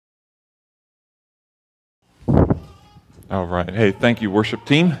All right. Hey, thank you, worship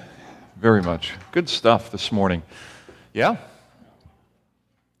team, very much. Good stuff this morning. Yeah?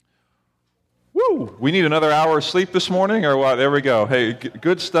 Woo! We need another hour of sleep this morning, or what? There we go. Hey,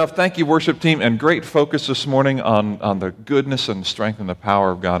 good stuff. Thank you, worship team, and great focus this morning on the goodness and strength and the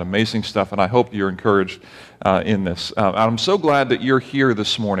power of God. Amazing stuff, and I hope you're encouraged in this. I'm so glad that you're here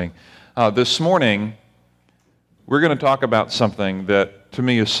this morning. This morning, we're going to talk about something that, to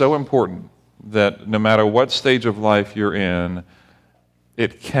me, is so important that no matter what stage of life you're in,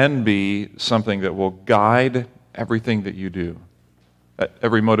 it can be something that will guide everything that you do.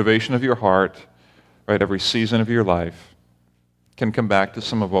 Every motivation of your heart, right, every season of your life can come back to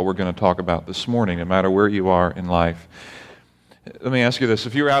some of what we're going to talk about this morning, no matter where you are in life. Let me ask you this.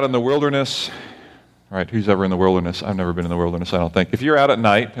 If you're out in the wilderness, right, who's ever in the wilderness? I've never been in the wilderness, I don't think. If you're out at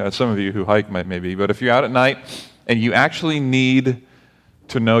night, some of you who hike might maybe, but if you're out at night and you actually need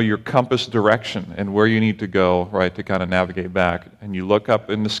to know your compass direction and where you need to go, right, to kind of navigate back, and you look up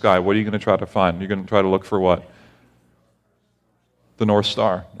in the sky, what are you going to try to find? You're going to try to look for what? The North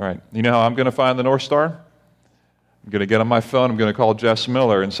Star, right? You know how I'm going to find the North Star? I'm going to get on my phone, I'm going to call Jess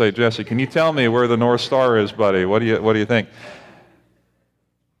Miller and say, Jesse, can you tell me where the North Star is, buddy? What do you think?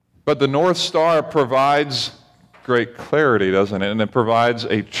 But the North Star provides great clarity, doesn't it? And it provides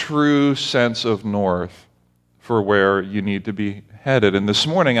a true sense of north for where you need to be headed. And this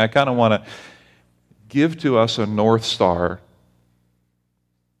morning, I kind of want to give to us a North Star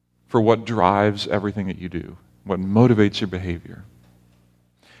for what drives everything that you do, what motivates your behavior.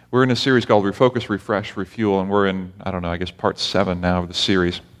 We're in a series called Refocus, Refresh, Refuel, and we're in, part 7 now of the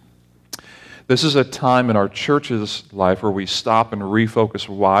series. This is a time in our church's life where we stop and refocus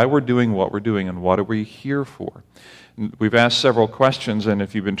why we're doing what we're doing and what are we here for. We've asked several questions, and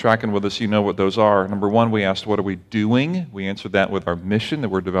if you've been tracking with us, you know what those are. Number one, we asked, what are we doing? We answered that with our mission, that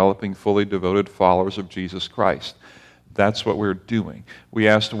we're developing fully devoted followers of Jesus Christ. That's what we're doing. We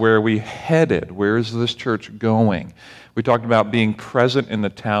asked, where are we headed? Where is this church going? We talked about being present in the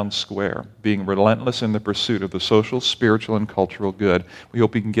town square, being relentless in the pursuit of the social, spiritual, and cultural good. We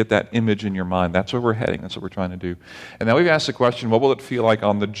hope you can get that image in your mind. That's where we're heading. That's what we're trying to do. And now we've asked the question, what will it feel like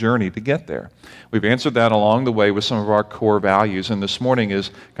on the journey to get there? We've answered that along the way with some of our core values. And this morning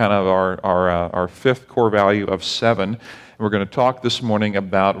is kind of our fifth core value of 7. We're going to talk this morning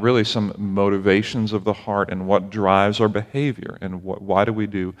about really some motivations of the heart and what drives our behavior and why do we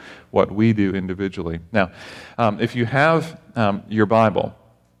do what we do individually. Now, if you have your Bible,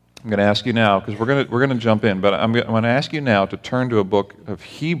 I'm going to ask you now, because we're going to jump in, but I'm going to ask you now to turn to a book of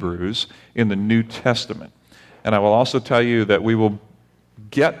Hebrews in the New Testament. And I will also tell you that we will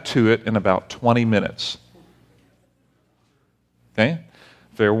get to it in about 20 minutes. Okay?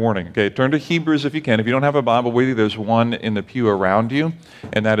 Fair warning. Okay, turn to Hebrews if you can. If you don't have a Bible with you, there's one in the pew around you,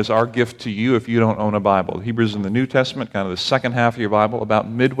 and that is our gift to you if you don't own a Bible. Hebrews in the New Testament, kind of the second half of your Bible. About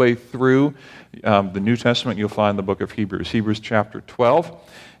midway through the New Testament, you'll find the book of Hebrews, Hebrews chapter 12.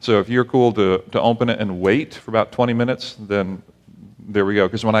 So if you're cool to open it and wait for about 20 minutes, then there we go.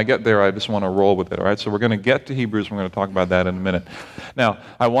 Because when I get there, I just want to roll with it, all right? So we're going to get to Hebrews. We're going to talk about that in a minute. Now,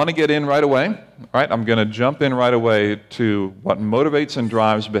 I want to get in right away, all right? I'm going to jump in right away to what motivates and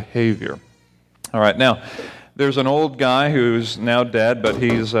drives behavior. All right, now, there's an old guy who's now dead, but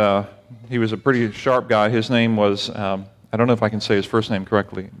he was a pretty sharp guy. His name was, I don't know if I can say his first name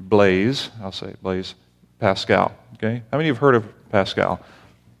correctly, Blaise. I'll say it, Blaise Pascal, okay? How many of you have heard of Pascal?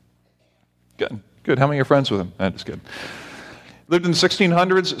 Good. How many are friends with him? That's good. Lived in the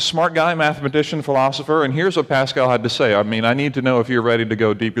 1600s, smart guy, mathematician, philosopher, and here's what Pascal had to say. I mean, I need to know if you're ready to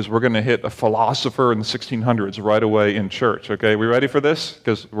go deep, because we're going to hit a philosopher in the 1600s right away in church, okay? We ready for this?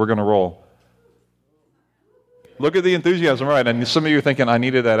 Because we're going to roll. Look at the enthusiasm, right? And some of you are thinking, I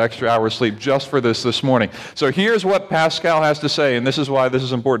needed that extra hour of sleep just for this morning. So here's what Pascal has to say, and this is why this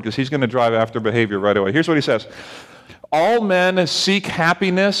is important, because he's going to drive after behavior right away. Here's what he says. All men seek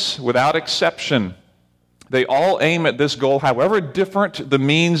happiness without exception. They all aim at this goal, however different the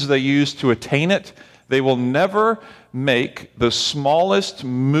means they use to attain it. They will never make the smallest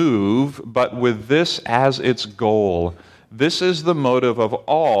move, but with this as its goal. This is the motive of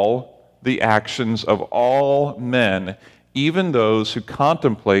all the actions of all men, even those who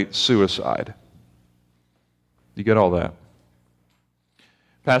contemplate suicide. You get all that?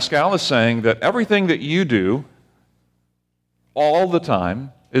 Pascal is saying that everything that you do all the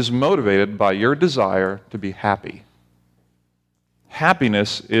time is motivated by your desire to be happy.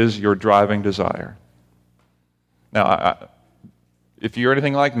 Happiness is your driving desire. Now, if you're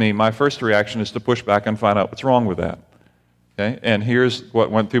anything like me, my first reaction is to push back and find out what's wrong with that. Okay? And here's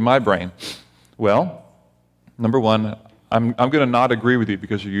what went through my brain. Well, number one, I'm going to not agree with you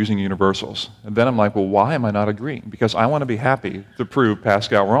because you're using universals. And then I'm like, well, why am I not agreeing? Because I want to be happy to prove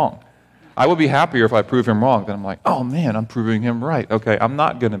Pascal wrong. I would be happier if I prove him wrong. Then I'm like, oh man, I'm proving him right. Okay, I'm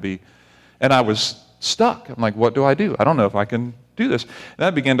not going to be. And I was stuck. I'm like, what do? I don't know if I can do this. And I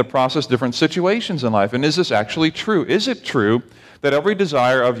began to process different situations in life. And is this actually true? Is it true that every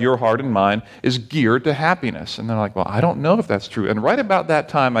desire of your heart and mind is geared to happiness? And they're like, well, I don't know if that's true. And right about that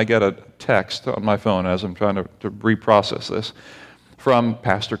time, I get a text on my phone as I'm trying to reprocess this from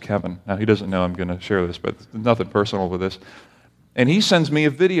Pastor Kevin. Now, he doesn't know I'm going to share this, but nothing personal with this. And he sends me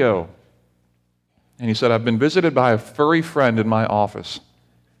a video. And he said, I've been visited by a furry friend in my office.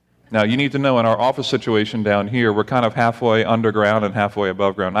 Now, you need to know in our office situation down here, we're kind of halfway underground and halfway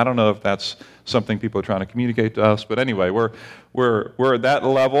above ground. I don't know if that's something people are trying to communicate to us, but anyway, we're at that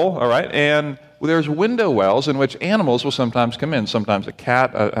level, all right? And there's window wells in which animals will sometimes come in. Sometimes a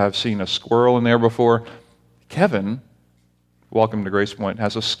cat. I've seen a squirrel in there before. Kevin, welcome to Grace Point,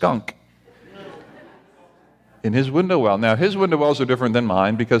 has a skunk in his window well. Now, his window wells are different than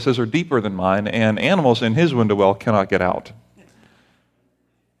mine because his are deeper than mine, and animals in his window well cannot get out.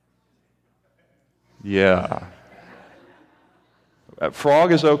 Yeah.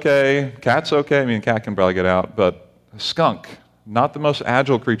 Frog is okay. Cat's okay. I mean, a cat can probably get out, but a skunk, not the most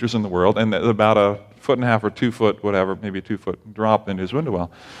agile creatures in the world, and about a 1.5 or 2 foot, whatever, maybe a 2 foot drop into his window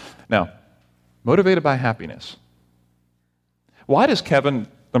well. Now, motivated by happiness. Why does Kevin,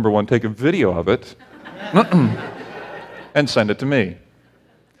 number one, take a video of it and send it to me?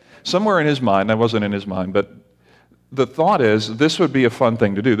 Somewhere in his mind, that wasn't in his mind, but the thought is this would be a fun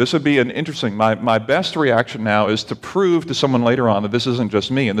thing to do. This would be an interesting, my best reaction now is to prove to someone later on that this isn't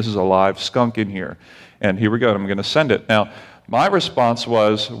just me and this is a live skunk in here. And here we go, I'm going to send it. Now, my response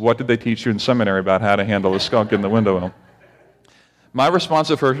was, what did they teach you in seminary about how to handle a skunk in the window well? My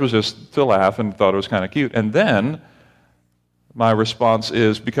response at first was just to laugh and thought it was kind of cute. And then my response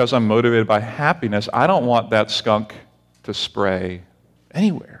is, because I'm motivated by happiness, I don't want that skunk to spray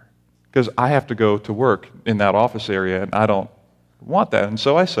anywhere. Because I have to go to work in that office area, and I don't want that. And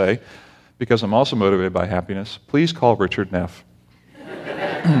so I say, because I'm also motivated by happiness, please call Richard Neff.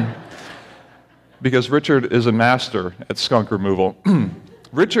 Because Richard is a master at skunk removal.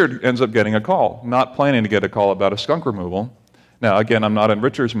 Richard ends up getting a call, not planning to get a call about a skunk removal. Now, again, I'm not in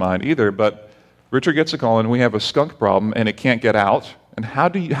Richard's mind either, but Richard gets a call, and we have a skunk problem, and it can't get out. And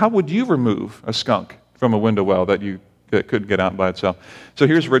how would you remove a skunk from a window well that couldn't get out by itself? So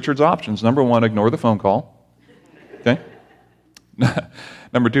here's Richard's options. Number one, ignore the phone call. Okay.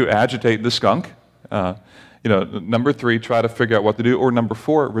 Number two, agitate the skunk. Number three, try to figure out what to do. Or number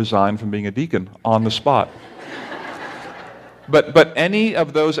four, resign from being a deacon on the spot. But any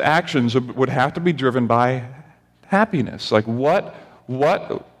of those actions would have to be driven by happiness. Like what?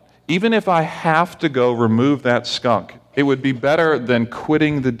 Even if I have to go remove that skunk, it would be better than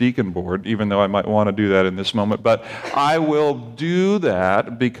quitting the deacon board, even though I might want to do that in this moment. But I will do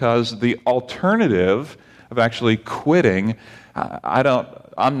that because the alternative of actually quitting,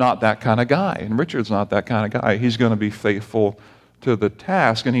 I'm not that kind of guy. And Richard's not that kind of guy. He's going to be faithful to the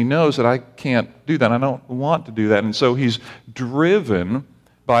task, and he knows that I can't do that. I don't want to do that. And so he's driven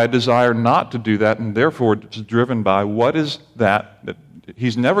by a desire not to do that, and therefore it's driven by what is that.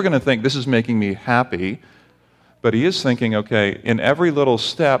 He's never going to think this is making me happy. But he is thinking, okay, in every little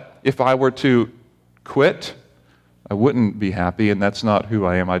step, if I were to quit, I wouldn't be happy, and that's not who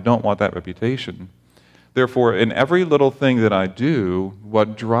I am. I don't want that reputation. Therefore, in every little thing that I do,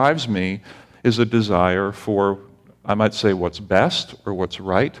 what drives me is a desire for, I might say, what's best or what's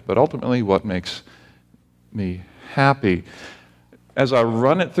right, but ultimately what makes me happy. As I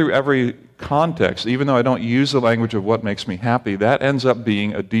run it through every context, even though I don't use the language of what makes me happy, that ends up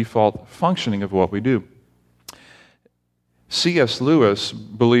being a default functioning of what we do. C.S. Lewis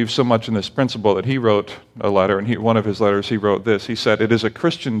believes so much in this principle that he wrote a letter, and one of his letters he wrote this. He said, "It is a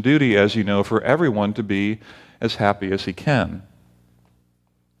Christian duty, as you know, for everyone to be as happy as he can."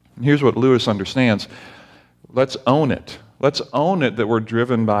 And here's what Lewis understands. Let's own it. Let's own it that we're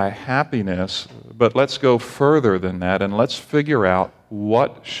driven by happiness, but let's go further than that, and let's figure out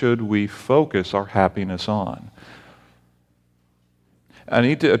what should we focus our happiness on. I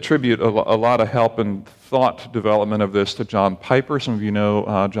need to attribute a lot of help and thought development of this to John Piper. Some of you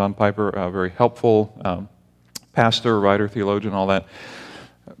know John Piper, a very helpful pastor, writer, theologian, all that.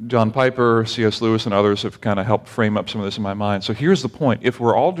 John Piper, C.S. Lewis, and others have kind of helped frame up some of this in my mind. So here's the point. If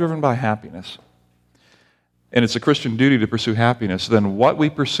we're all driven by happiness, and it's a Christian duty to pursue happiness, then what we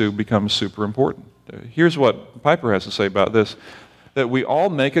pursue becomes super important. Here's what Piper has to say about this, that we all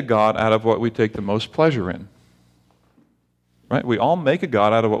make a God out of what we take the most pleasure in. right? We all make a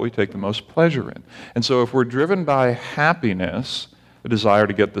God out of what we take the most pleasure in. And so if we're driven by happiness, a desire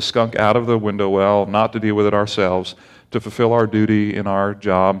to get the skunk out of the window well, not to deal with it ourselves, to fulfill our duty in our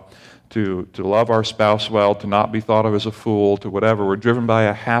job, to love our spouse well, to not be thought of as a fool, to whatever. We're driven by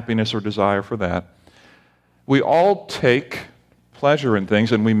a happiness or desire for that. We all take pleasure in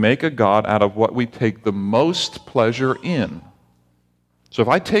things, and we make a God out of what we take the most pleasure in. So if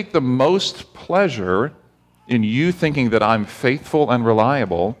I take the most pleasure in you thinking that I'm faithful and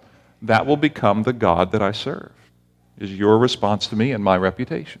reliable, that will become the God that I serve, is your response to me and my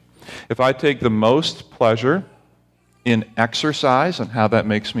reputation. If I take the most pleasure in exercise and how that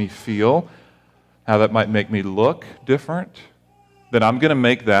makes me feel, how that might make me look different, then I'm going to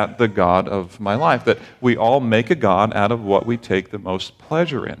make that the God of my life. That we all make a God out of what we take the most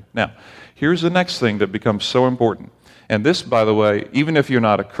pleasure in. Now, here's the next thing that becomes so important. And this, by the way, even if you're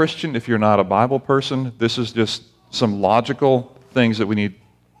not a Christian, if you're not a Bible person, this is just some logical things that we need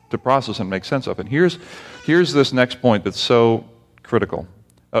to process and make sense of. And here's this next point that's so critical.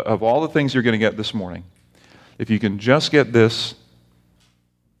 Of all the things you're going to get this morning, if you can just get this,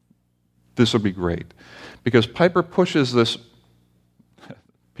 this will be great. Because Piper pushes this,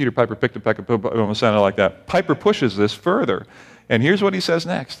 Peter Piper picked a peck of poop, almost sounded like that. Piper pushes this further. And here's what he says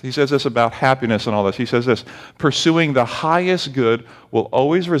next. He says this about happiness and all this. He says this: pursuing the highest good will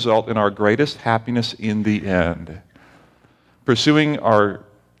always result in our greatest happiness in the end. Pursuing the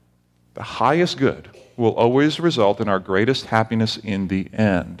highest good will always result in our greatest happiness in the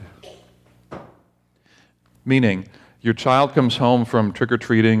end. Meaning, your child comes home from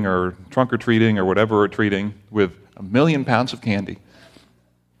trick-or-treating or trunk-or-treating or whatever treating with 1 million pounds of candy.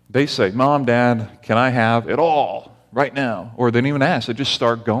 They say, "Mom, Dad, can I have it all right now?" Or they don't even ask. They just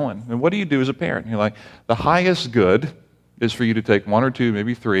start going. And what do you do as a parent? You're like, the highest good is for you to take 1 or 2,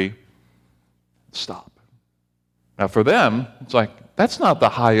 maybe 3, stop. Now for them, it's like, that's not the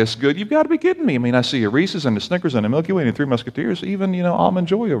highest good. You've got to be kidding me. I mean, I see a Reese's and a Snickers and a Milky Way and 3 Musketeers, even, Almond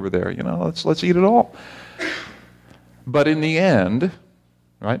Joy over there. Let's eat it all. But in the end,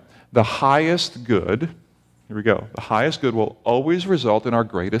 right, the highest good, here we go, the highest good will always result in our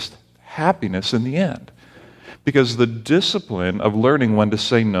greatest happiness in the end. Because the discipline of learning when to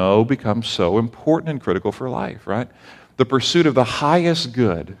say no becomes so important and critical for life, right? The pursuit of the highest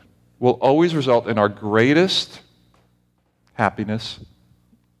good will always result in our greatest happiness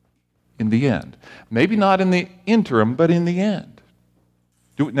in the end. Maybe not in the interim, but in the end.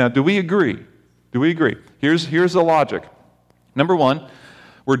 Do we agree? Do we agree? Here's the logic. Number 1,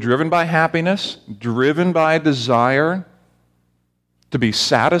 we're driven by happiness, driven by a desire to be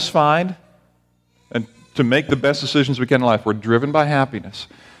satisfied and to make the best decisions we can in life. We're driven by happiness.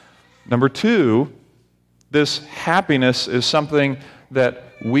 Number 2, this happiness is something that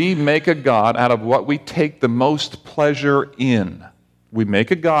we make a God out of what we take the most pleasure in. We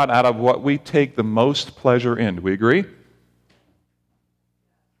make a God out of what we take the most pleasure in. Do we agree?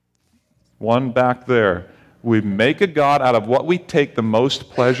 One back there. We make a God out of what we take the most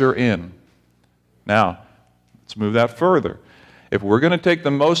pleasure in. Now, let's move that further. If we're going to take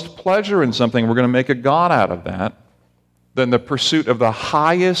the most pleasure in something, we're going to make a God out of that, then the pursuit of the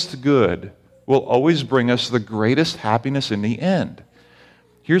highest good will always bring us the greatest happiness in the end.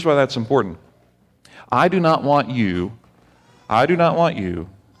 Here's why that's important. I do not want you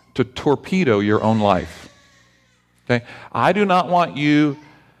to torpedo your own life. Okay? I do not want you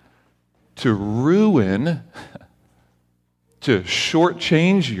to ruin, to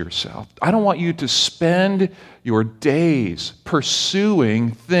shortchange yourself. I don't want you to spend your days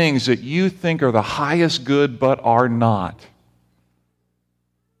pursuing things that you think are the highest good but are not.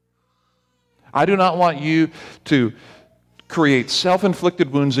 I do not want you to create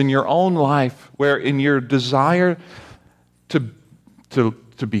self-inflicted wounds in your own life where in your desire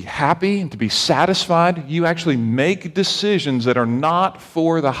to be happy and to be satisfied, you actually make decisions that are not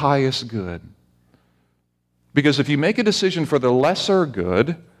for the highest good. Because if you make a decision for the lesser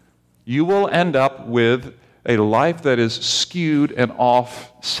good, you will end up with a life that is skewed and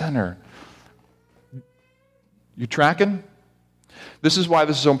off-center. You tracking? This is why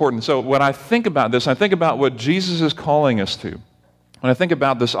this is so important. So when I think about this, I think about what Jesus is calling us to. When I think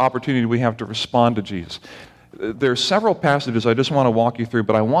about this opportunity we have to respond to Jesus, there are several passages I just want to walk you through,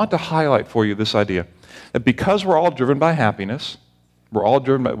 but I want to highlight for you this idea that because we're all driven by happiness,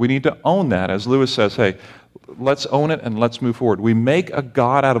 we need to own that. As Lewis says, hey, let's own it and let's move forward. We make a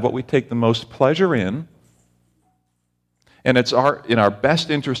God out of what we take the most pleasure in, and it's in our best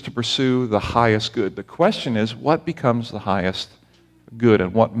interest to pursue the highest good. The question is, what becomes the highest good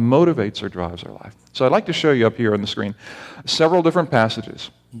and what motivates or drives our life? So I'd like to show you up here on the screen several different passages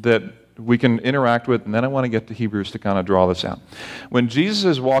that we can interact with, and then I want to get to Hebrews to kind of draw this out. When Jesus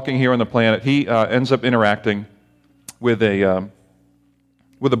is walking here on the planet, he ends up interacting with a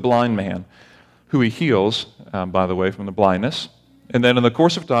blind man who he heals, by the way, from the blindness. And then in the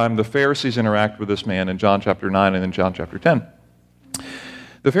course of time, the Pharisees interact with this man in John chapter 9 and then John chapter 10.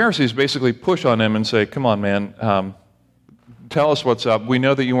 The Pharisees basically push on him and say, come on, man, tell us what's up. We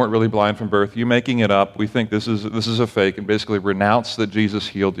know that you weren't really blind from birth. You're making it up. We think this is a fake, and basically renounce that Jesus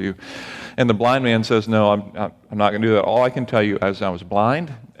healed you. And the blind man says, no, I'm not going to do that. All I can tell you is I was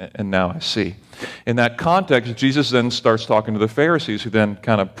blind, and now I see. In that context, Jesus then starts talking to the Pharisees, who then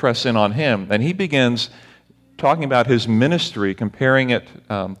kind of press in on him. And he begins talking about his ministry, comparing it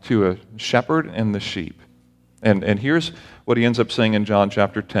to a shepherd and the sheep. And here's what he ends up saying in John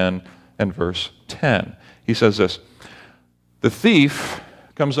chapter 10 and verse 10. He says this, "The thief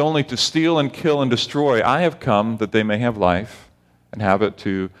comes only to steal and kill and destroy. I have come that they may have life and have it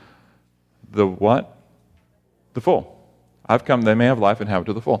to the what? The full. I've come they may have life and have it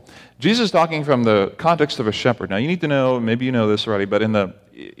to the full." Jesus is talking from the context of a shepherd. Now you need to know, maybe you know this already, but in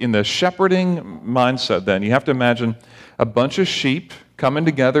the shepherding mindset then, you have to imagine a bunch of sheep coming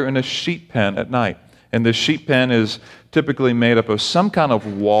together in a sheep pen at night. And the sheep pen is typically made up of some kind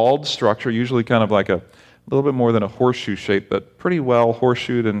of walled structure, usually kind of like a little bit more than a horseshoe shape, but pretty well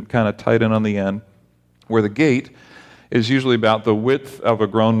horseshoed and kind of tight in on the end, where the gate is usually about the width of a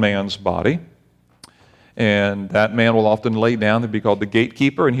grown man's body. And that man will often lay down. They'd be called the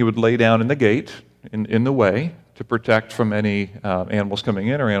gatekeeper, and he would lay down in the gate, in the way, to protect from any animals coming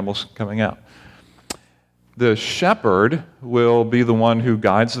in or animals coming out. The shepherd will be the one who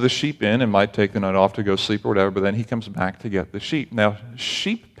guides the sheep in and might take the night off to go sleep or whatever, but then he comes back to get the sheep. Now,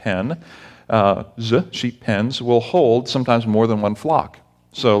 sheep pens will hold sometimes more than one flock.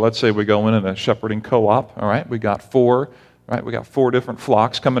 So let's say we go in a shepherding co-op, all right? We got four different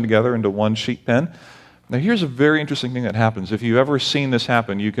flocks coming together into one sheep pen. Now, here's a very interesting thing that happens. If you've ever seen this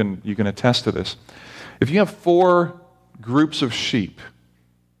happen, you can attest to this. If you have 4 groups of sheep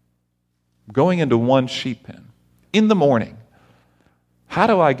going into one sheep pen in the morning, how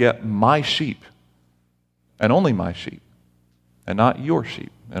do I get my sheep and only my sheep and not your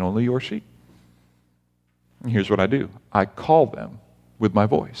sheep and only your sheep? And here's what I do. I call them with my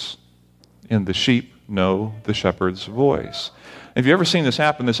voice, and the sheep know the shepherd's voice. If you've ever seen this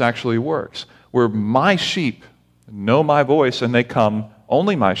happen, this actually works, where my sheep know my voice and they come,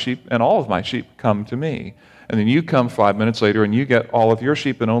 only my sheep and all of my sheep come to me. And then you come 5 minutes later and you get all of your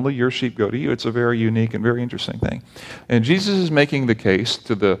sheep and only your sheep go to you. It's a very unique and very interesting thing. And Jesus is making the case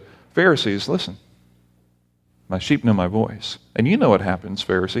to the Pharisees, listen, my sheep know my voice. And you know what happens,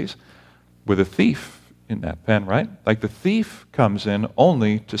 Pharisees, with a thief in that pen, right? Like the thief comes in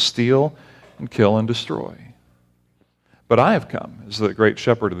only to steal and kill and destroy. But I have come as the great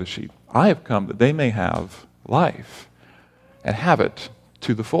shepherd of the sheep. I have come that they may have life and have it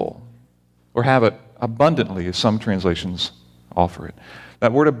to the full, or have it abundantly, as some translations offer it.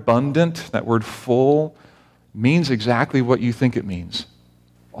 That word abundant, that word full, means exactly what you think it means.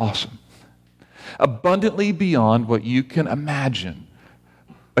 Awesome. Abundantly beyond what you can imagine.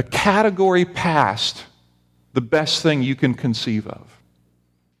 A category past the best thing you can conceive of.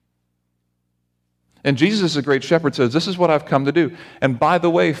 And Jesus, the great shepherd, says, this is what I've come to do. And by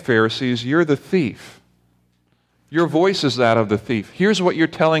the way, Pharisees, you're the thief. Your voice is that of the thief. Here's what you're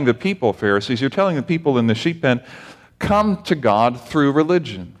telling the people, Pharisees. You're telling the people in the sheep pen, come to God through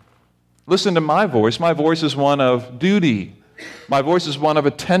religion. Listen to my voice. My voice is one of duty. My voice is one of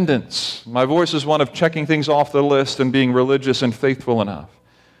attendance. My voice is one of checking things off the list and being religious and faithful enough.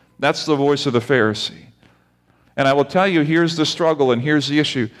 That's the voice of the Pharisee. And I will tell you, here's the struggle and here's the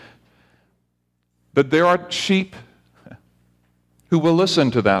issue. But there are sheep who will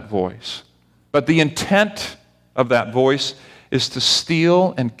listen to that voice. But the intent of that voice is to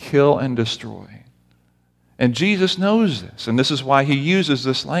steal and kill and destroy. And Jesus knows this, and this is why he uses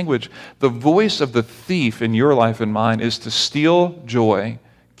this language. The voice of the thief in your life and mine is to steal joy,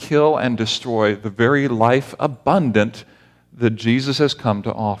 kill and destroy the very life abundant that Jesus has come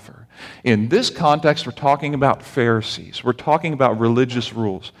to offer. In this context, we're talking about Pharisees. We're talking about religious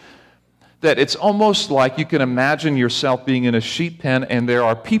rules. That it's almost like you can imagine yourself being in a sheep pen and there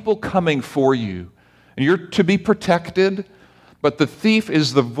are people coming for you. And you're to be protected, but the thief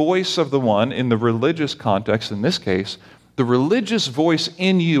is the voice of the one in the religious context, in this case, the religious voice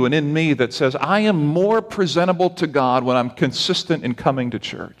in you and in me that says, I am more presentable to God when I'm consistent in coming to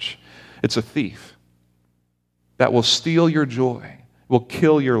church. It's a thief that will steal your joy, will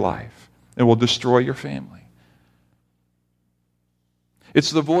kill your life, and will destroy your family.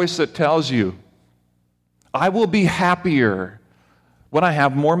 It's the voice that tells you, I will be happier when I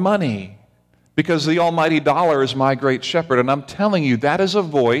have more money. because the almighty dollar is my great shepherd. And I'm telling you, that is a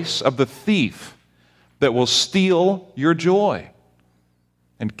voice of the thief that will steal your joy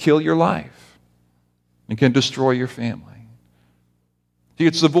and kill your life and can destroy your family. See,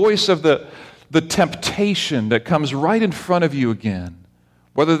 it's the voice of the temptation that comes right in front of you again.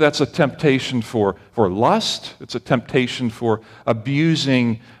 Whether that's a temptation for lust, it's a temptation for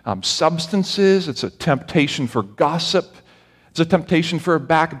abusing substances, it's a temptation for gossip, it's a temptation for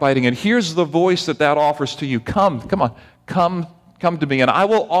backbiting. And here's the voice that offers to you. Come on, come to me, and I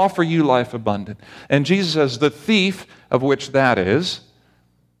will offer you life abundant. And Jesus says, the thief, of which that is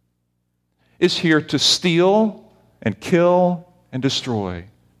here to steal and kill and destroy.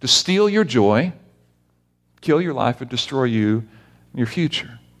 To steal your joy, kill your life, and destroy you and your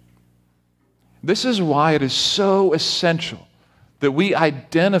future. This is why it is so essential that we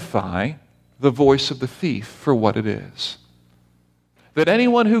identify the voice of the thief for what it is. That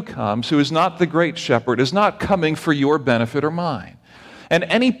anyone who comes who is not the great shepherd is not coming for your benefit or mine. And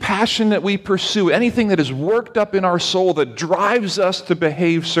any passion that we pursue, anything that is worked up in our soul that drives us to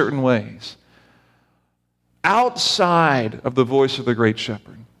behave certain ways, outside of the voice of the great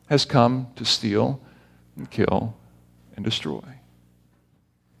shepherd, has come to steal and kill and destroy.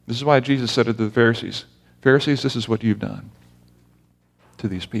 This is why Jesus said to the Pharisees, Pharisees, this is what you've done to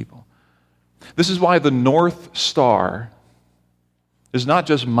these people. This is why the North Star is not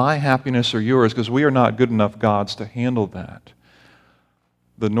just my happiness or yours, because we are not good enough gods to handle that.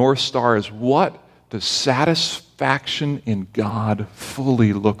 The North Star is, what does satisfaction in God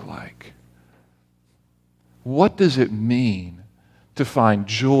fully look like? What does it mean to find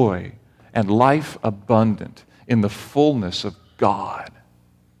joy and life abundant in the fullness of God?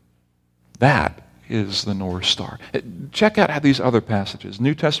 That is the North Star. Check out how these other passages.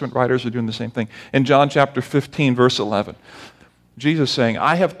 New Testament writers are doing the same thing. In John chapter 15, verse 11, Jesus saying,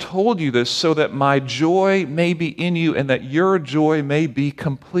 I have told you this so that my joy may be in you and that your joy may be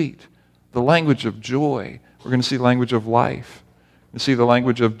complete. The language of joy. We're going to see the language of life. We're going to see the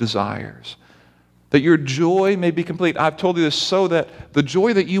language of desires. That your joy may be complete. I've told you this so that the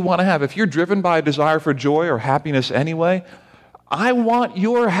joy that you want to have, if you're driven by a desire for joy or happiness anyway, I want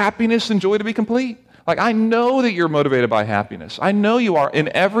your happiness and joy to be complete. Like, I know that you're motivated by happiness. I know you are. In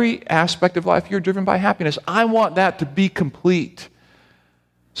every aspect of life, you're driven by happiness. I want that to be complete.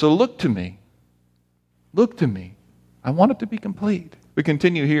 So look to me. Look to me. I want it to be complete. We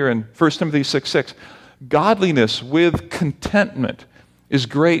continue here in 1 Timothy 6:6. Godliness with contentment is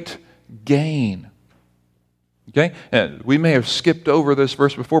great gain. Okay? And we may have skipped over this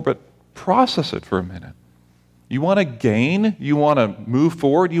verse before, but process it for a minute. You want to gain? You want to move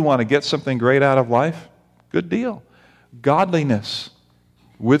forward? You want to get something great out of life? Good deal. Godliness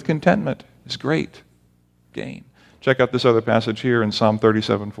with contentment is great gain. Check out this other passage here in Psalm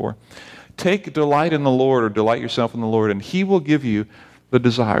 37:4. Take delight in the Lord, or delight yourself in the Lord, and He will give you the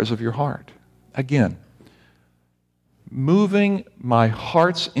desires of your heart. Again, moving my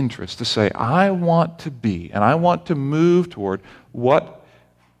heart's interest to say, I want to be, and I want to move toward what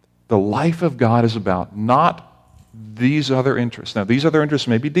the life of God is about, not these other interests. Now, these other interests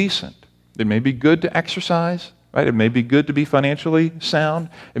may be decent. It may be good to exercise, right? It may be good to be financially sound.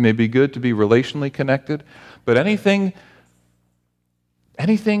 It may be good to be relationally connected. But anything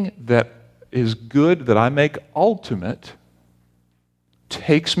that is good that I make ultimate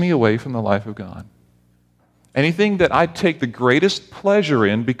takes me away from the life of God. Anything that I take the greatest pleasure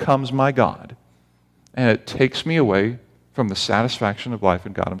in becomes my God, and it takes me away from the satisfaction of life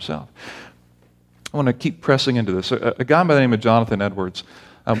in God Himself. I want to keep pressing into this. A guy by the name of Jonathan Edwards,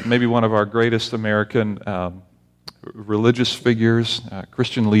 maybe one of our greatest American religious figures,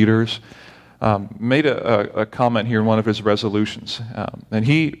 Christian leaders, made a comment here in one of his resolutions. And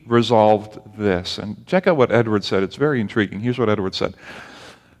he resolved this. And check out what Edwards said. It's very intriguing. Here's what Edwards said.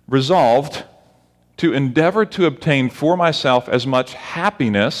 Resolved to endeavor to obtain for myself as much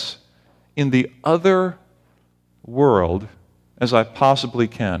happiness in the other world as I possibly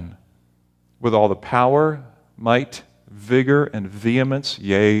can, with all the power, might, vigor, and vehemence,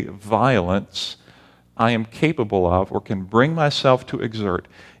 yea, violence, I am capable of or can bring myself to exert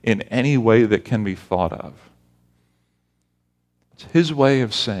in any way that can be thought of. It's his way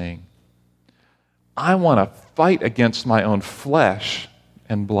of saying, I want to fight against my own flesh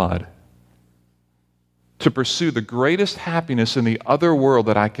and blood to pursue the greatest happiness in the other world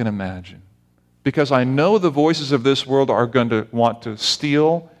that I can imagine. Because I know the voices of this world are going to want to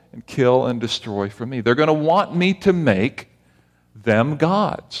steal and kill and destroy from me. They're going to want me to make them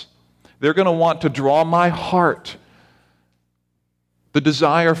gods. They're going to want to draw my heart, the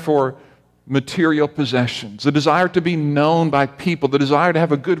desire for material possessions, the desire to be known by people, the desire to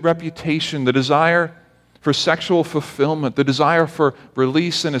have a good reputation, the desire for sexual fulfillment, the desire for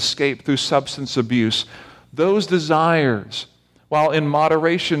release and escape through substance abuse. Those desires, while in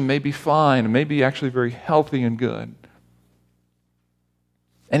moderation, may be fine, may be actually very healthy and good.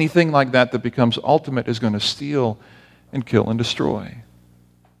 Anything like that that becomes ultimate is going to steal and kill and destroy.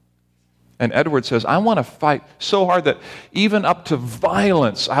 And Edward says, I want to fight so hard that even up to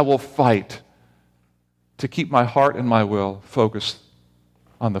violence I will fight to keep my heart and my will focused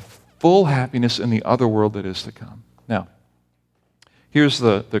on the full happiness in the other world that is to come. Now, here's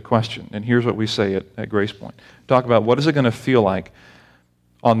the question, and here's what we say at Grace Point. Talk about what is it going to feel like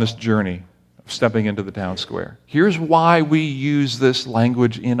on this journey of stepping into the town square. Here's why we use this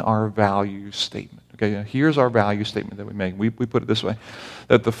language in our value statement. Okay, here's our value statement that we make. We put it this way,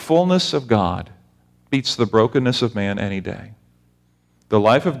 that the fullness of God beats the brokenness of man any day. The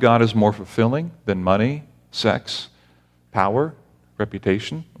life of God is more fulfilling than money, sex, power,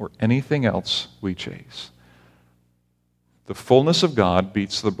 reputation, or anything else we chase. The fullness of God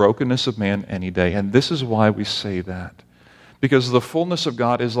beats the brokenness of man any day. And this is why we say that. Because the fullness of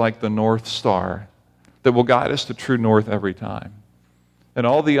God is like the North Star that will guide us to true north every time. And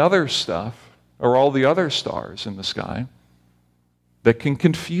all the other stuff, or all the other stars in the sky, that can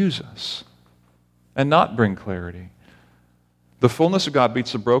confuse us and not bring clarity. The fullness of God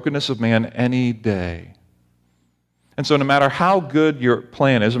beats the brokenness of man any day. And so no matter how good your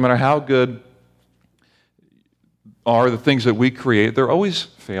plan is, no matter how good are the things that we create, they're always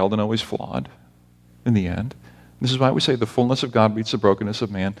failed and always flawed in the end. This is why we say the fullness of God beats the brokenness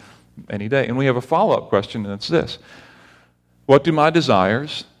of man any day. And we have a follow-up question, and it's this. What do my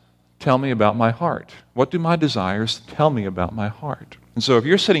desires tell me about my heart? What do my desires tell me about my heart? And so if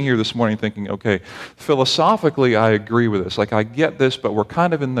you're sitting here this morning thinking, okay, philosophically I agree with this, like I get this, but we're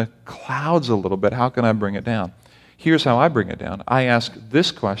kind of in the clouds a little bit, how can I bring it down? Here's how I bring it down. I ask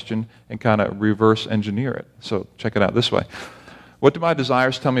this question and kind of reverse engineer it. So check it out this way. What do my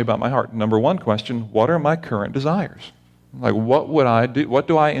desires tell me about my heart? Number one question, what are my current desires? Like, what would I do? What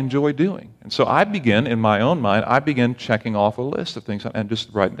do I enjoy doing? And so I begin, in my own mind, I begin checking off a list of things and just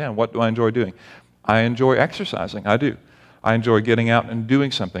writing down, what do I enjoy doing? I enjoy exercising. I do. I enjoy getting out and doing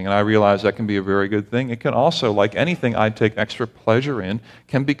something, and I realize that can be a very good thing. It can also, like anything I take extra pleasure in,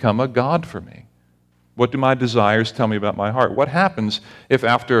 can become a god for me. What do my desires tell me about my heart? What happens if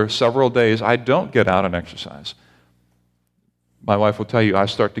after several days I don't get out and exercise? My wife will tell you I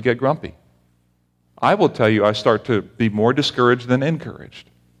start to get grumpy. I will tell you I start to be more discouraged than encouraged.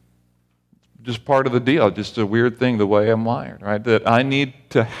 Just part of the deal, just a weird thing, the way I'm wired, right? That I need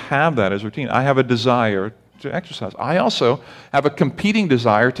to have that as routine. I have a desire to exercise. I also have a competing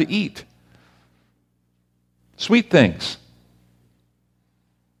desire to eat. Sweet things.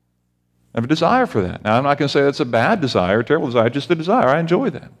 I have a desire for that. Now, I'm not going to say that's a bad desire, a terrible desire, just a desire. I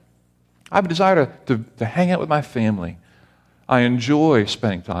enjoy that. I have a desire to hang out with my family. I enjoy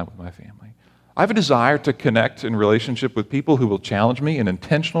spending time with my family. I have a desire to connect in relationship with people who will challenge me in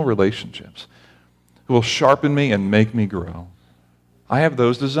intentional relationships, who will sharpen me and make me grow. I have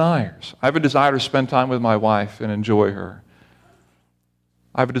those desires. I have a desire to spend time with my wife and enjoy her.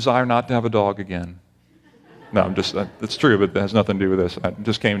 I have a desire not to have a dog again. No, it's true, but that has nothing to do with this. It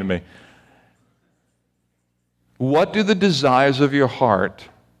just came to me. What do the desires of your heart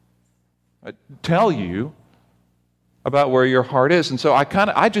tell you about where your heart is? And so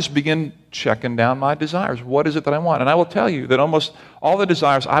I just begin checking down my desires. What is it that I want? And I will tell you that almost all the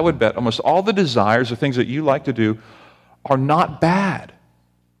desires, I would bet, almost all the desires or things that you like to do are not bad.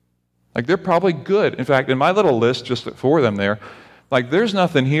 Like, they're probably good. In fact, in my little list, just for them there, like, there's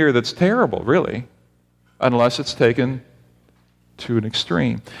nothing here that's terrible, really, unless it's taken to an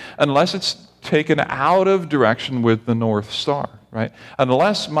extreme. Unless it's taken out of direction with the North Star, right?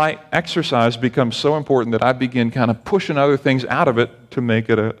 Unless my exercise becomes so important that I begin kind of pushing other things out of it to make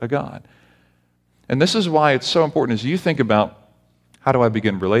it a god. And this is why it's so important as you think about how do I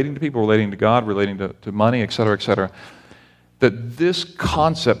begin relating to people, relating to God, relating to money, et cetera, that this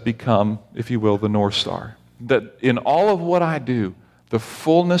concept become, if you will, the North Star. That in all of what I do, the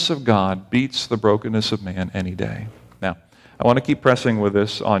fullness of God beats the brokenness of man any day. Now, I want to keep pressing with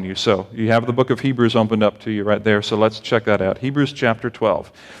this on you. So you have the book of Hebrews opened up to you right there, so let's check that out. Hebrews chapter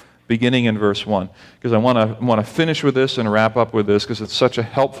 12, beginning in verse 1. Because I want to finish with this and wrap up with this because it's such a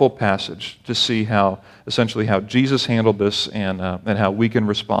helpful passage to see essentially how Jesus handled this and how we can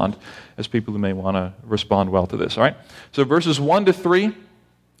respond as people who may want to respond well to this. All right? So verses 1 to 3,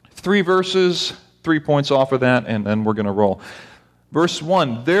 3 verses, 3 points off of that, and then we're going to roll. Verse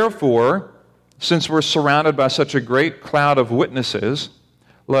 1, therefore, since we're surrounded by such a great cloud of witnesses,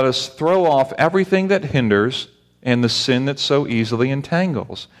 Let us throw off everything that hinders and the sin that so easily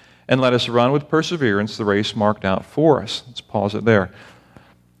entangles, and let us run with perseverance the race marked out for us. Let's pause it there.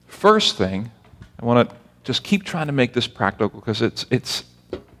 First thing, I want to just keep trying to make this practical because it's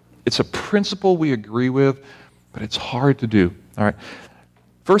a principle we agree with, but it's hard to do. All right.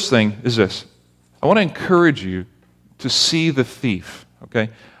 First thing is this. I want to encourage you to see the thief, okay?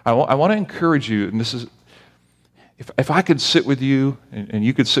 I want to encourage you, and this is, if I could sit with you and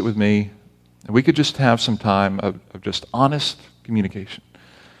you could sit with me, and we could just have some time of just honest communication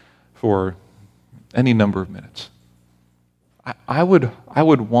for any number of minutes. I would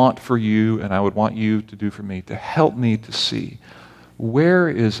want for you, and I would want you to do for me, to help me to see where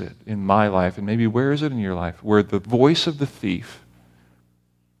is it in my life, and maybe where is it in your life, where the voice of the thief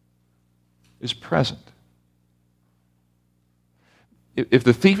is present. If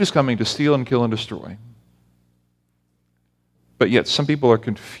the thief is coming to steal and kill and destroy, but yet some people are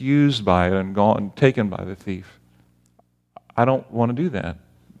confused by it and taken by the thief, I don't want to do that,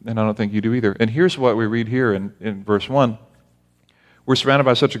 and I don't think you do either. And here's what we read here in verse 1. We're surrounded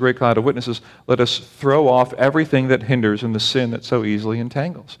by such a great cloud of witnesses. Let us throw off everything that hinders and the sin that so easily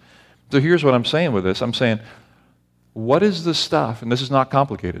entangles. So here's what I'm saying with this. I'm saying, what is the stuff, and this is not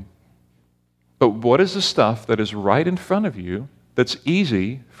complicated, but what is the stuff that is right in front of you that's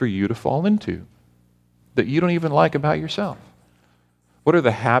easy for you to fall into, that you don't even like about yourself? What are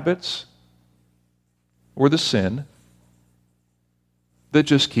the habits or the sin that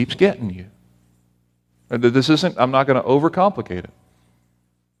just keeps getting you? This isn't, I'm not going to overcomplicate it.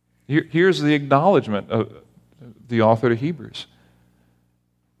 Here's the acknowledgement of the author to Hebrews.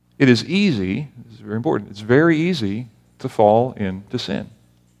 It is easy, this is very important, it's very easy to fall into sin.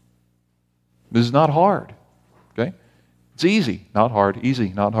 This is not hard, okay? It's easy, not hard, easy,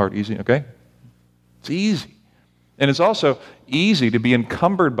 not hard, easy, okay? It's easy. And it's also easy to be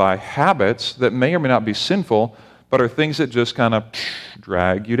encumbered by habits that may or may not be sinful, but are things that just kind of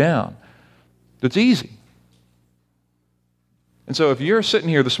drag you down. It's easy. And so if you're sitting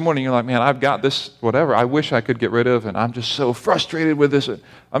here this morning, you're like, man, I've got this, whatever, I wish I could get rid of, and I'm just so frustrated with this.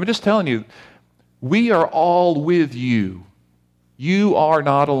 I'm just telling you, we are all with you. You are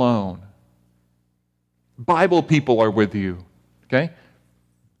not alone. Bible people are with you, okay?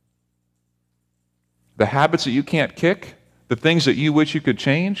 The habits that you can't kick, the things that you wish you could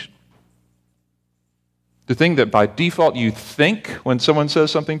change, the thing that by default you think when someone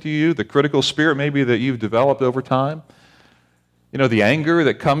says something to you, the critical spirit maybe that you've developed over time, you know, the anger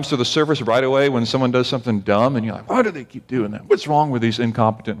that comes to the surface right away when someone does something dumb, and you're like, why do they keep doing that? What's wrong with these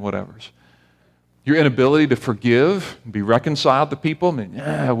incompetent whatevers? Your inability to forgive, be reconciled to people. I mean,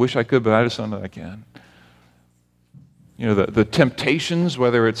 I wish I could, but I just don't know that I can. You know, the temptations,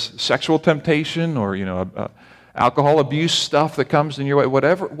 whether it's sexual temptation or, you know, alcohol abuse stuff that comes in your way,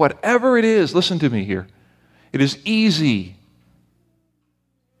 whatever it is, listen to me here. It is easy.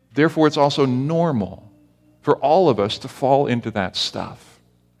 Therefore, it's also normal for all of us to fall into that stuff.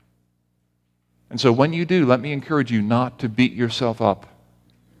 And so when you do, let me encourage you not to beat yourself up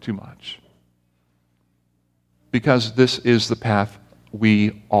too much. Because this is the path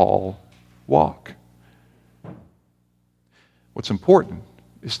we all walk. What's important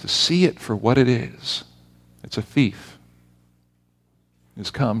is to see it for what it is. It's a thief. It has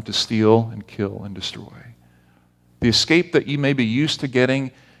come to steal and kill and destroy. The escape that you may be used to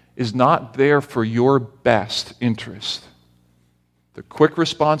getting is not there for your best interest. The quick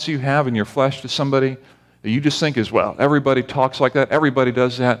response you have in your flesh to somebody that you just think is, well, everybody talks like that, everybody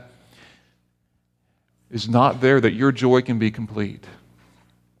does that, is not there that your joy can be complete.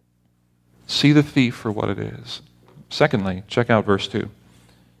 See the thief for what it is. Secondly, check out verse 2.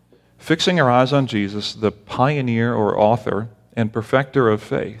 Fixing our eyes on Jesus, the pioneer or author and perfecter of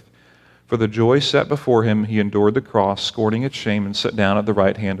faith, for the joy set before him, he endured the cross, scorning its shame, and sat down at the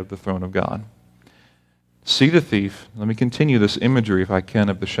right hand of the throne of God. See the thief. Let me continue this imagery, if I can,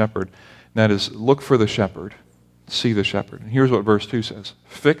 of the shepherd. And that is, look for the shepherd. See the shepherd. And here's what verse 2 says.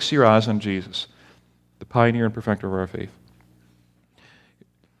 Fix your eyes on Jesus, the pioneer and perfecter of our faith.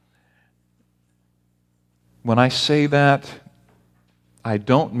 When I say that, I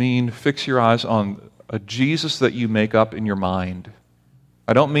don't mean fix your eyes on a Jesus that you make up in your mind.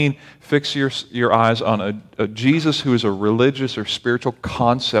 I don't mean fix your eyes on a Jesus who is a religious or spiritual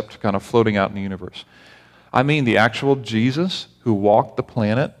concept kind of floating out in the universe. I mean the actual Jesus who walked the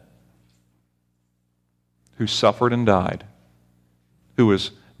planet, who suffered and died, who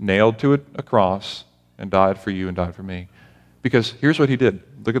was nailed to a cross and died for you and died for me. Because here's what he did.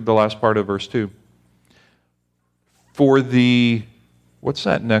 Look at the last part of verse 2. For the, what's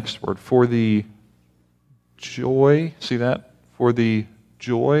that next word? For the joy, see that? For the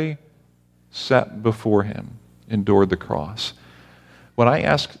joy set before him, endured the cross. When I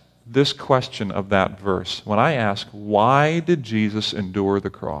ask this question of that verse, when I ask, why did Jesus endure the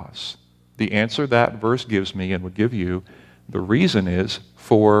cross? The answer that verse gives me and would give you, the reason is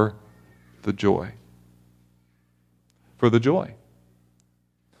for the joy. For the joy.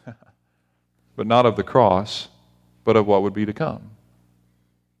 But not of the cross, but of what would be to come.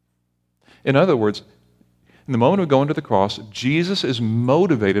 In other words, in the moment of going to the cross, Jesus is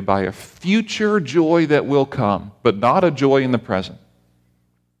motivated by a future joy that will come, but not a joy in the present.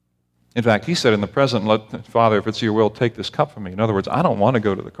 In fact, he said in the present, Father, if it's your will, take this cup from me. In other words, I don't want to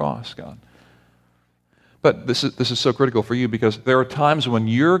go to the cross, God. But this is so critical for you because there are times when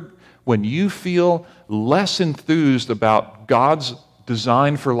you feel less enthused about God's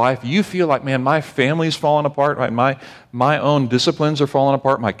design for life. You feel like, man, my family's falling apart, right? My own disciplines are falling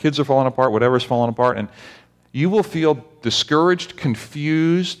apart, my kids are falling apart, whatever's falling apart, and you will feel discouraged,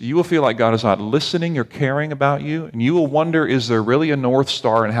 confused. You will feel like God is not listening or caring about you, and you will wonder, is there really a North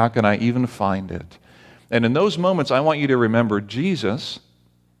Star, and how can I even find it? And in those moments, I want you to remember Jesus,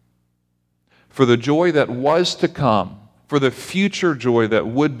 for the joy that was to come, for the future joy that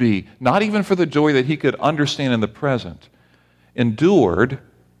would be, not even for the joy that he could understand in the present, endured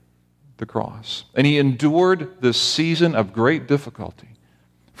the cross. And he endured this season of great difficulty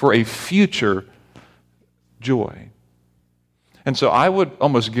for a future joy. And so I would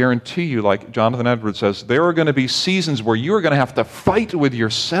almost guarantee you, like Jonathan Edwards says, there are going to be seasons where you are going to have to fight with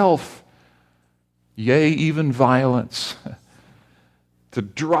yourself, yea, even violence, to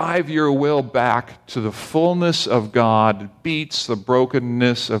drive your will back to the fullness of God beats the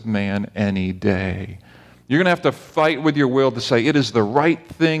brokenness of man any day. You're going to have to fight with your will to say, it is the right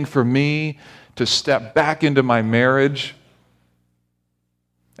thing for me to step back into my marriage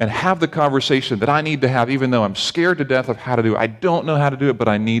and have the conversation that I need to have, even though I'm scared to death of how to do it. I don't know how to do it, but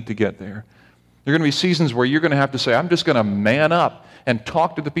I need to get there. There are going to be seasons where you're going to have to say, I'm just going to man up and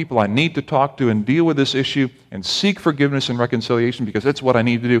talk to the people I need to talk to and deal with this issue and seek forgiveness and reconciliation because it's what I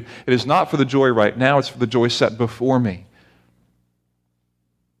need to do. It is not for the joy right now, it's for the joy set before me.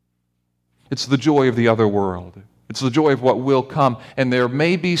 It's the joy of the other world. It's the joy of what will come. And there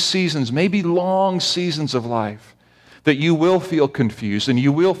may be seasons, maybe long seasons of life, that you will feel confused and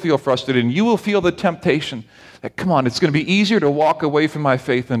you will feel frustrated and you will feel the temptation that, come on, it's going to be easier to walk away from my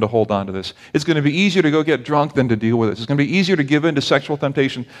faith than to hold on to this. It's going to be easier to go get drunk than to deal with this. It's going to be easier to give in to sexual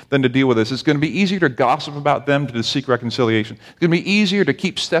temptation than to deal with this. It's going to be easier to gossip about them than to seek reconciliation. It's going to be easier to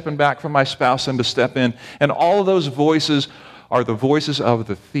keep stepping back from my spouse than to step in. And all of those voices are the voices of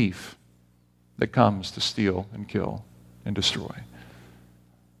the thief that comes to steal and kill and destroy.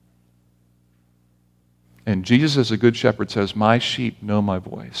 And Jesus, as a good shepherd, says, my sheep know my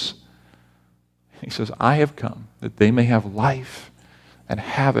voice. He says, I have come that they may have life and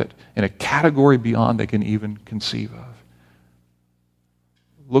have it in a category beyond they can even conceive of.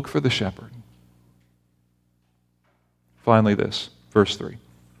 Look for the shepherd. Finally this, verse 3.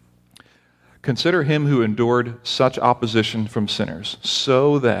 Consider him who endured such opposition from sinners,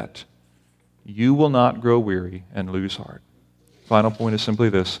 so that you will not grow weary and lose heart. Final point is simply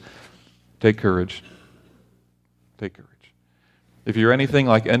this. Take courage. Take courage. If you're anything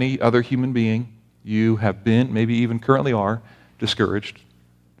like any other human being, you have been, maybe even currently are, discouraged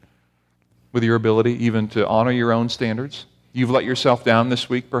with your ability even to honor your own standards. You've let yourself down this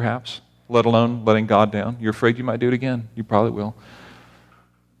week, perhaps, let alone letting God down. You're afraid you might do it again. You probably will.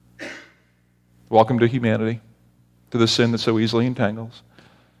 Welcome to humanity, to the sin that so easily entangles,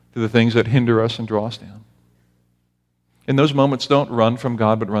 to the things that hinder us and draw us down. In those moments, don't run from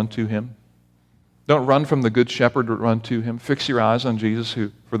God, but run to him. Don't run from the good shepherd, but run to him. Fix your eyes on Jesus,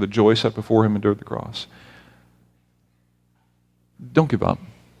 who, for the joy set before him, endured the cross. Don't give up.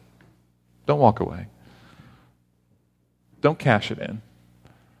 Don't walk away. Don't cash it in.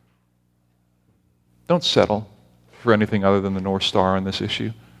 Don't settle for anything other than the North Star on this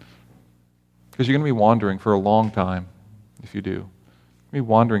issue. Because you're going to be wandering for a long time if you do. You're going to be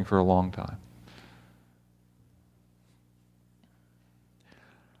wandering for a long time.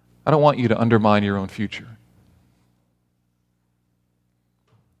 I don't want you to undermine your own future.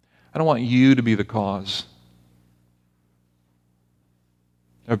 I don't want you to be the cause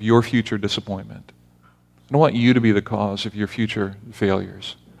of your future disappointment. I don't want you to be the cause of your future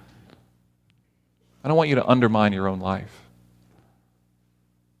failures. I don't want you to undermine your own life.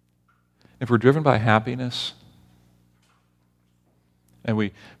 If we're driven by happiness and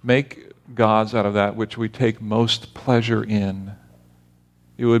we make gods out of that which we take most pleasure in,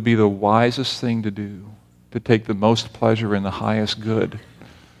 it would be the wisest thing to do to take the most pleasure in the highest good,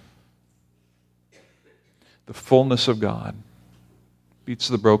 the fullness of God, beats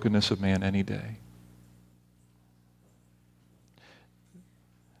the brokenness of man any day.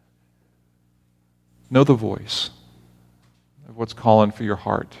 Know the voice of what's calling for your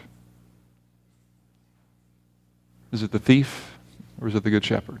heart. Is it the thief or is it the good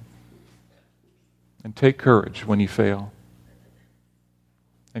shepherd? And take courage when you fail.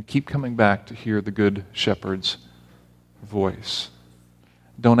 And keep coming back to hear the good shepherd's voice.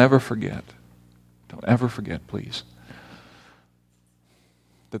 Don't ever forget, please,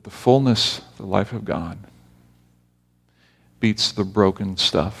 that the fullness, the life of God, beats the broken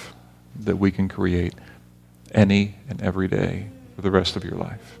stuff that we can create any and every day for the rest of your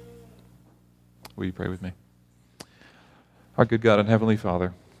life. Will you pray with me? Our good God and Heavenly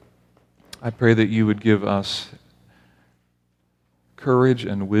Father, I pray that you would give us courage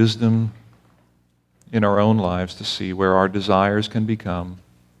and wisdom in our own lives to see where our desires can become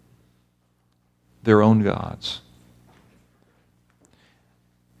their own gods.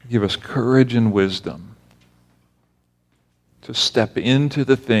 Give us courage and wisdom to step into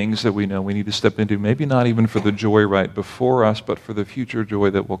the things that we know we need to step into, maybe not even for the joy right before us, but for the future joy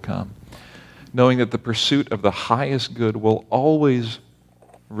that will come. Knowing that the pursuit of the highest good will always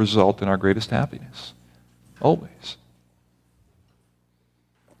result in our greatest happiness. Always.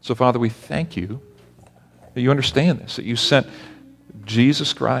 So, Father, we thank you that you understand this, that you sent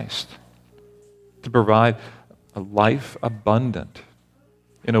Jesus Christ to provide a life abundant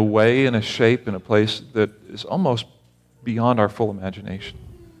in a way, in a shape, in a place that is almost beyond our full imagination.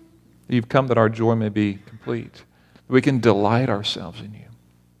 You've come that our joy may be complete, that we can delight ourselves in you.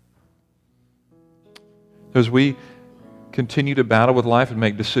 As we continue to battle with life and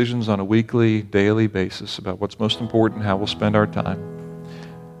make decisions on a weekly, daily basis about what's most important, how we'll spend our time,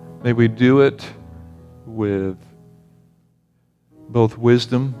 may we do it with both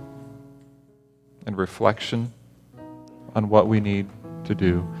wisdom and reflection on what we need to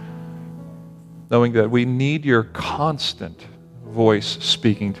do, knowing that we need your constant voice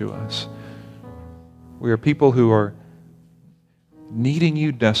speaking to us. We are people who are needing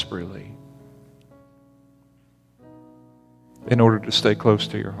you desperately in order to stay close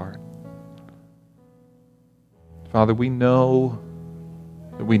to your heart. Father, we know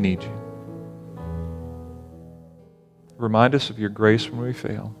that we need you. Remind us of your grace when we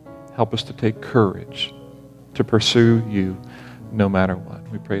fail. Help us to take courage to pursue you no matter what.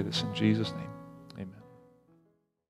 We pray this in Jesus' name.